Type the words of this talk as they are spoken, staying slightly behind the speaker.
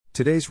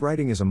Today's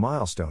writing is a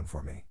milestone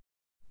for me.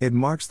 It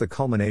marks the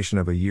culmination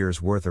of a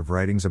year's worth of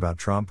writings about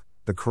Trump,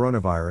 the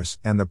coronavirus,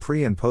 and the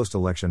pre- and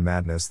post-election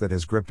madness that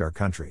has gripped our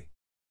country.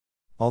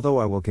 Although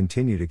I will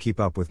continue to keep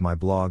up with my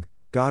blog,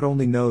 God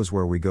only knows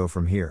where we go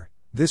from here,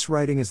 this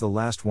writing is the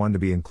last one to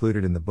be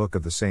included in the book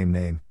of the same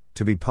name,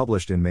 to be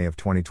published in May of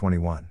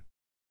 2021.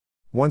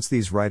 Once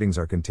these writings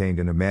are contained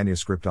in a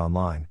manuscript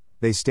online,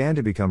 they stand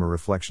to become a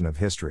reflection of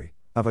history,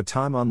 of a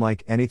time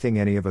unlike anything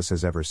any of us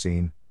has ever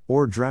seen,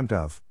 or dreamt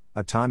of,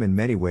 a time in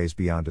many ways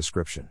beyond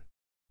description.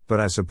 But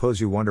I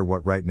suppose you wonder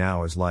what right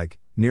now is like,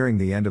 nearing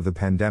the end of the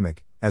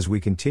pandemic, as we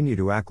continue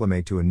to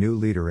acclimate to a new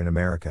leader in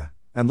America,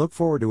 and look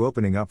forward to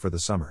opening up for the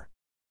summer.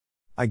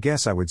 I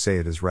guess I would say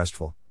it is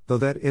restful, though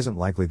that isn't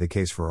likely the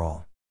case for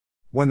all.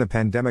 When the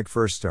pandemic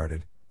first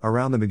started,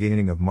 around the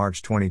beginning of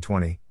March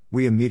 2020,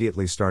 we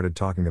immediately started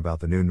talking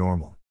about the new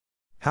normal.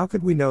 How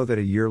could we know that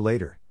a year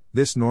later,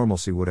 this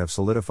normalcy would have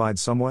solidified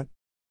somewhat?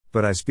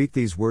 But I speak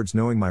these words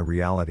knowing my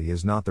reality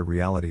is not the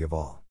reality of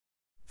all.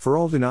 For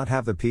all do not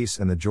have the peace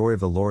and the joy of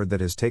the Lord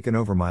that has taken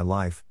over my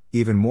life,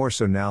 even more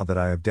so now that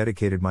I have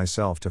dedicated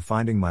myself to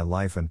finding my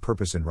life and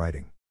purpose in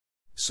writing.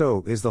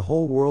 So, is the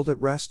whole world at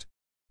rest?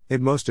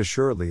 It most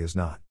assuredly is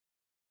not.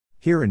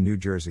 Here in New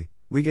Jersey,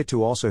 we get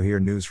to also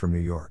hear news from New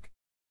York.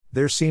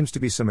 There seems to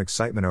be some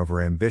excitement over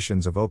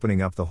ambitions of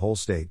opening up the whole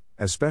state,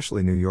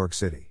 especially New York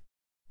City.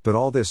 But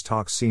all this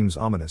talk seems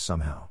ominous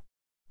somehow.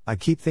 I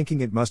keep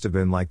thinking it must have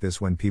been like this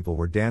when people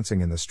were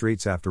dancing in the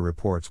streets after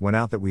reports went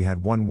out that we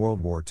had won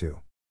World War II.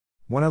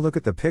 When I look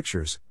at the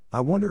pictures,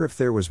 I wonder if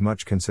there was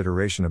much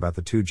consideration about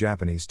the 2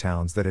 Japanese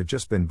towns that had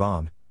just been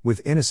bombed,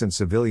 with innocent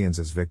civilians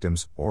as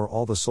victims, or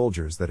all the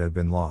soldiers that had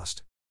been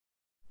lost.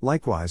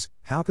 Likewise,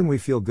 how can we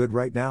feel good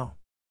right now?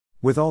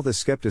 With all this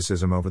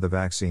skepticism over the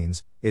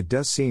vaccines, it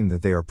does seem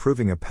that they are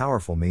proving a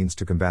powerful means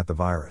to combat the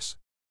virus.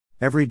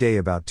 Every day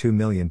about 2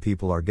 million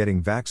people are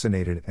getting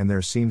vaccinated, and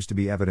there seems to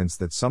be evidence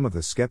that some of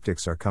the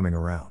skeptics are coming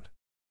around.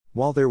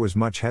 While there was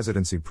much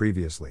hesitancy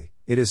previously,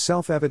 it is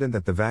self-evident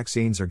that the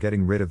vaccines are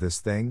getting rid of this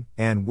thing,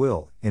 and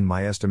will, in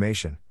my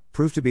estimation,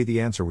 prove to be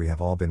the answer we have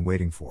all been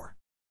waiting for.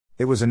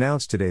 It was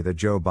announced today that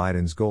Joe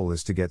Biden's goal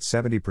is to get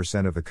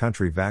 70% of the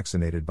country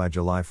vaccinated by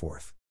July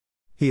 4th.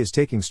 He is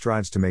taking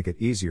strides to make it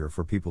easier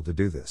for people to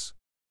do this.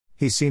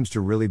 He seems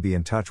to really be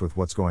in touch with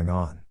what's going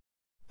on.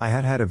 I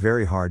had a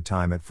very hard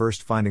time at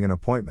first finding an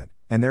appointment,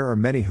 and there are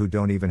many who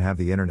don't even have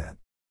the internet.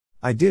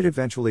 I did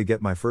eventually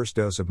get my first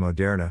dose of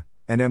Moderna,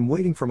 and am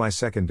waiting for my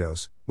second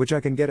dose, which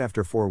I can get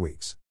after 4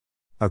 weeks.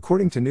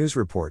 According to news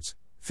reports,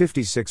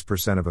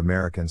 56% of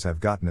Americans have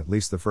gotten at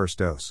least the first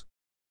dose.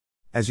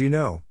 As you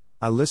know,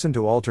 I listen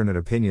to alternate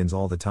opinions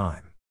all the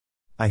time.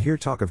 I hear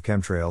talk of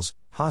chemtrails,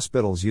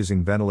 hospitals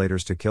using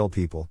ventilators to kill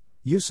people,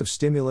 use of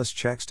stimulus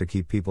checks to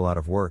keep people out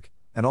of work,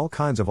 and all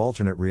kinds of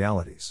alternate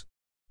realities.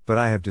 But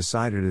I have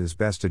decided it is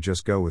best to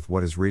just go with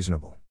what is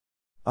reasonable.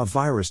 A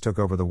virus took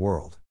over the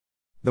world.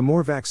 The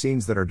more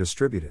vaccines that are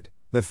distributed,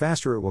 the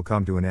faster it will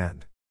come to an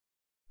end.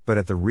 But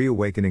at the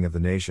reawakening of the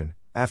nation,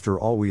 after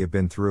all we have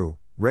been through,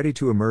 ready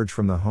to emerge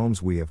from the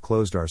homes we have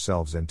closed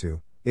ourselves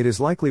into, it is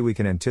likely we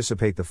can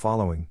anticipate the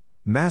following: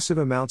 massive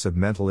amounts of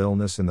mental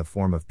illness in the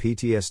form of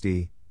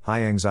PTSD,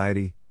 high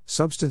anxiety,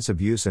 substance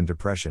abuse and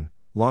depression,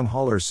 long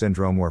haulers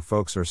syndrome where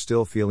folks are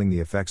still feeling the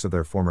effects of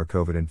their former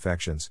COVID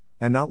infections,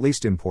 and not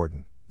least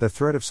important, the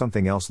threat of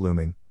something else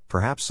looming,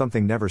 perhaps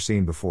something never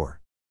seen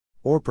before.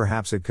 Or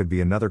perhaps it could be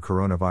another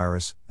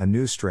coronavirus, a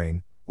new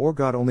strain, or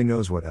God only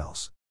knows what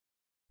else.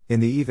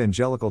 In the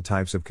evangelical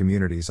types of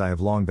communities I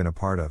have long been a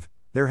part of,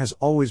 there has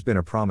always been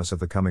a promise of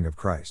the coming of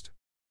Christ.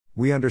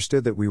 We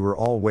understood that we were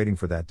all waiting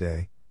for that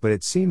day, but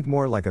it seemed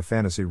more like a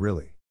fantasy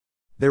really.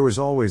 There was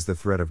always the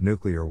threat of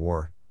nuclear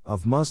war,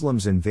 of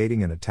Muslims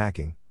invading and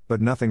attacking,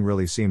 but nothing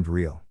really seemed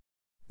real.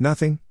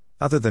 Nothing,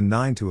 other than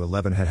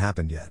 9/11 had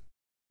happened yet.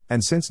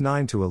 And since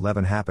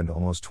 9/11 happened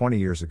almost 20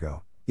 years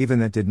ago, even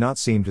that did not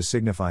seem to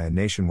signify a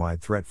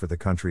nationwide threat for the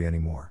country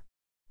anymore.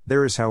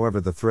 There is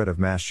however the threat of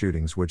mass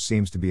shootings which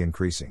seems to be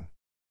increasing.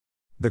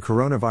 The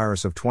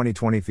coronavirus of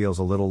 2020 feels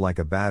a little like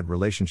a bad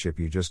relationship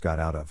you just got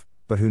out of,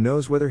 but who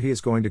knows whether he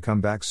is going to come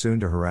back soon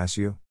to harass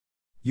you?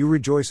 You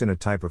rejoice in a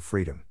type of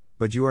freedom,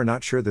 but you are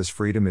not sure this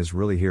freedom is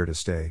really here to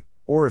stay,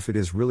 or if it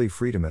is really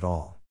freedom at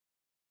all.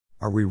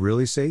 Are we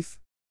really safe?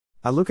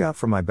 I look out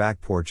from my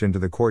back porch into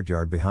the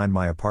courtyard behind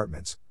my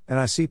apartments, and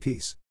I see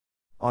peace.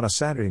 On a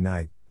Saturday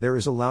night, there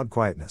is a loud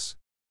quietness.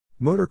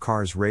 Motor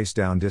cars race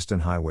down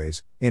distant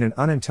highways, in an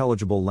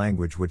unintelligible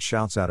language which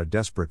shouts out a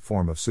desperate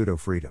form of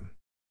pseudo-freedom.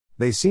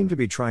 They seem to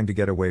be trying to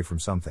get away from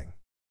something.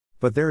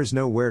 But there is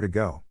nowhere to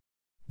go.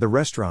 The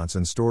restaurants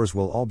and stores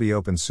will all be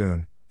open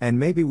soon, and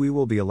maybe we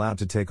will be allowed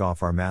to take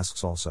off our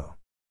masks also.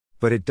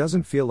 But it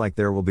doesn't feel like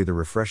there will be the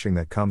refreshing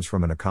that comes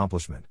from an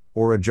accomplishment,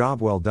 or a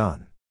job well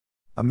done.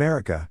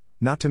 America,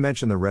 not to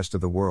mention the rest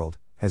of the world,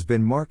 has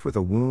been marked with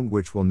a wound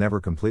which will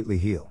never completely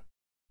heal.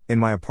 In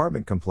my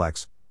apartment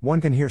complex, one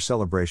can hear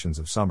celebrations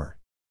of summer.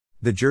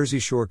 The Jersey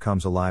Shore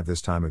comes alive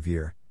this time of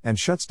year, and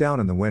shuts down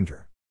in the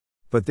winter.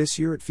 But this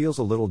year it feels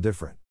a little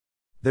different.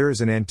 There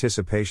is an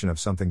anticipation of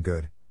something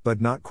good,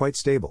 but not quite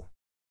stable.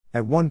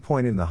 At one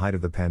point in the height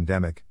of the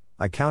pandemic,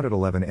 I counted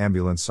 11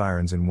 ambulance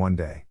sirens in one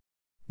day.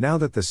 Now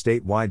that the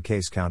statewide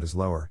case count is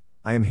lower,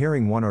 I am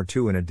hearing 1 or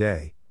 2 in a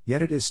day,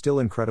 yet it is still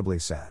incredibly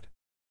sad.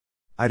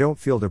 I don't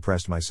feel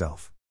depressed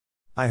myself.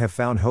 I have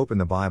found hope in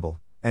the Bible,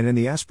 and in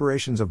the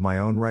aspirations of my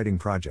own writing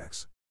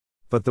projects.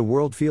 But the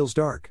world feels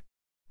dark.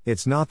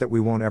 It's not that we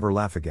won't ever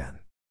laugh again.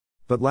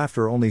 But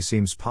laughter only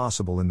seems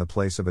possible in the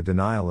place of a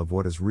denial of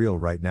what is real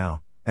right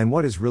now, and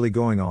what is really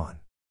going on.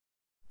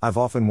 I've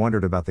often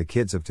wondered about the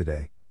kids of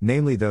today,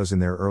 namely those in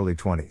their early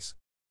 20s.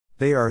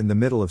 They are in the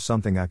middle of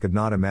something I could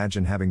not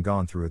imagine having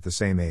gone through at the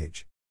same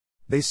age.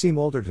 They seem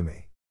older to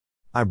me.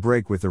 I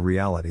break with the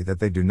reality that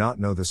they do not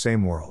know the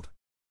same world.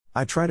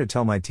 I try to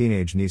tell my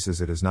teenage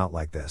nieces it is not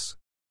like this.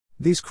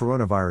 These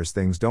coronavirus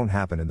things don't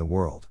happen in the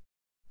world.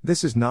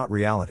 This is not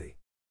reality.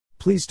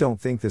 Please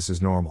don't think this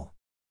is normal.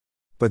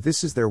 But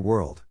this is their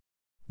world.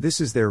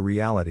 This is their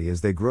reality as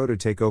they grow to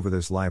take over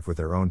this life with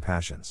their own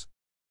passions.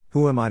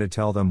 Who am I to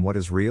tell them what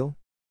is real?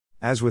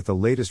 As with the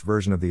latest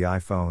version of the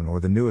iPhone or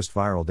the newest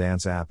viral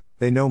dance app,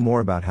 they know more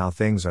about how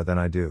things are than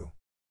I do.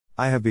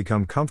 I have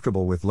become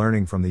comfortable with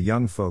learning from the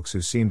young folks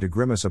who seem to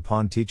grimace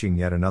upon teaching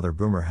yet another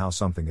boomer how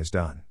something is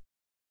done.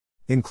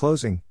 In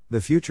closing,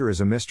 the future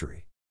is a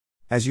mystery.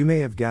 As you may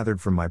have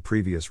gathered from my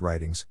previous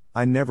writings,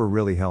 I never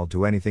really held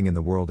to anything in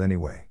the world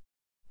anyway.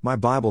 My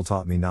Bible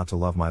taught me not to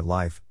love my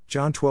life,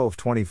 John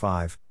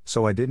 12:25,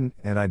 so I didn't,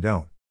 and I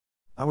don't.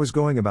 I was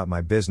going about my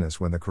business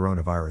when the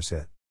coronavirus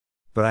hit.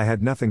 But I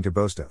had nothing to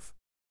boast of.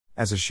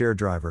 As a share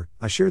driver,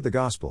 I shared the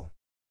gospel.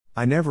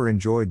 I never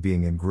enjoyed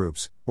being in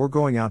groups, or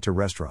going out to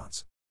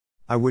restaurants.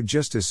 I would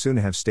just as soon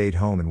have stayed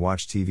home and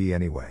watched TV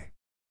anyway.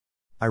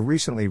 I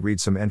recently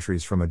read some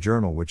entries from a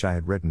journal which I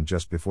had written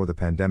just before the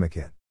pandemic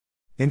hit.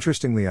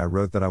 Interestingly, I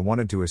wrote that I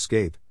wanted to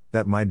escape,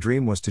 that my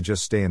dream was to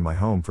just stay in my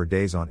home for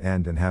days on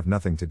end and have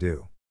nothing to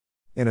do.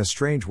 In a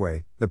strange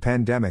way, the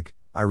pandemic,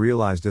 I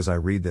realized as I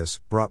read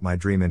this, brought my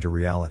dream into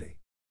reality.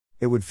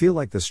 It would feel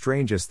like the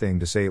strangest thing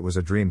to say it was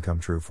a dream come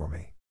true for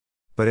me.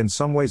 But in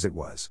some ways it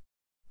was.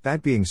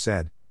 That being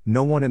said,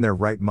 no one in their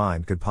right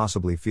mind could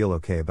possibly feel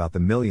okay about the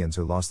millions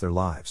who lost their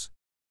lives.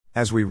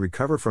 As we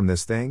recover from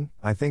this thing,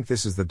 I think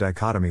this is the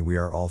dichotomy we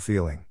are all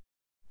feeling.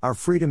 Our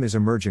freedom is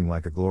emerging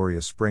like a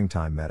glorious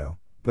springtime meadow,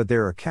 but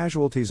there are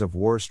casualties of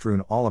war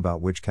strewn all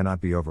about which cannot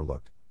be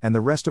overlooked, and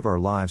the rest of our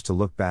lives to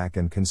look back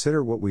and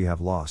consider what we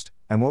have lost,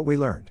 and what we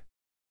learned.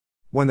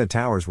 When the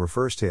towers were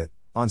first hit,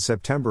 on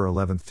September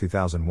 11,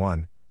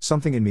 2001,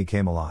 something in me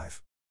came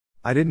alive.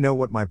 I didn't know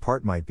what my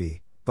part might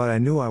be, but I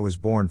knew I was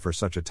born for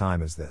such a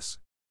time as this.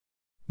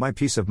 My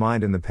peace of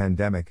mind in the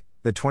pandemic,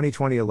 the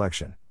 2020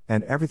 election,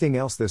 and everything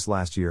else this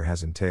last year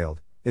has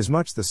entailed, is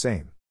much the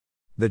same.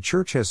 The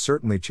church has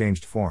certainly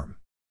changed form.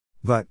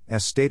 But,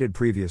 as stated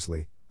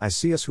previously, I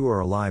see us who are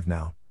alive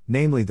now,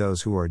 namely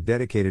those who are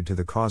dedicated to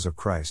the cause of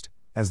Christ,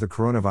 as the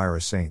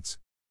coronavirus saints.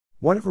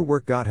 Whatever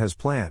work God has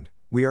planned,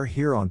 we are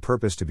here on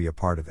purpose to be a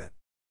part of it.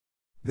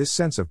 This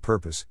sense of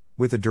purpose,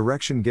 with the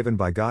direction given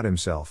by God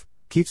Himself,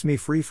 keeps me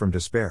free from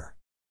despair.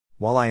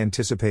 While I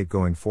anticipate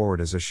going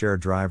forward as a share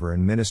driver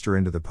and minister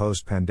into the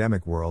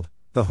post-pandemic world,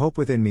 the hope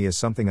within me is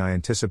something I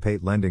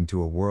anticipate lending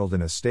to a world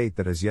in a state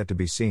that is yet to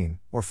be seen,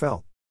 or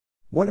felt.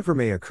 Whatever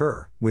may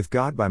occur, with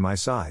God by my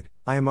side,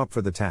 I am up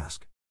for the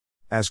task.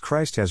 As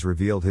Christ has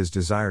revealed His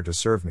desire to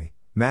serve me,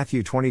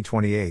 Matthew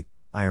 20:28,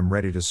 I am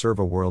ready to serve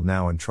a world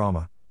now in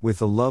trauma, with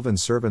the love and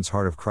servant's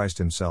heart of Christ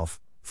Himself,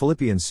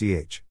 Philippians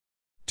ch.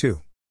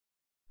 2.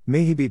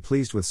 May He be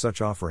pleased with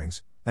such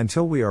offerings,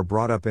 until we are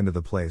brought up into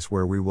the place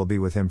where we will be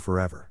with Him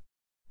forever.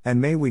 And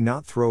may we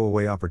not throw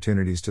away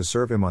opportunities to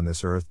serve Him on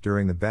this earth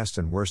during the best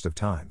and worst of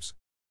times.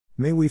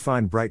 May we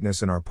find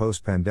brightness in our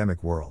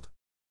post-pandemic world.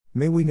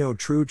 May we know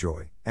true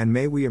joy, and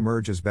may we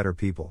emerge as better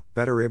people,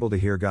 better able to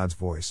hear God's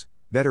voice,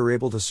 better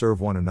able to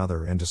serve one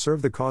another and to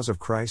serve the cause of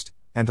Christ,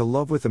 and to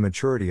love with the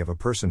maturity of a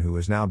person who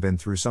has now been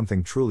through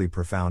something truly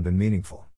profound and meaningful.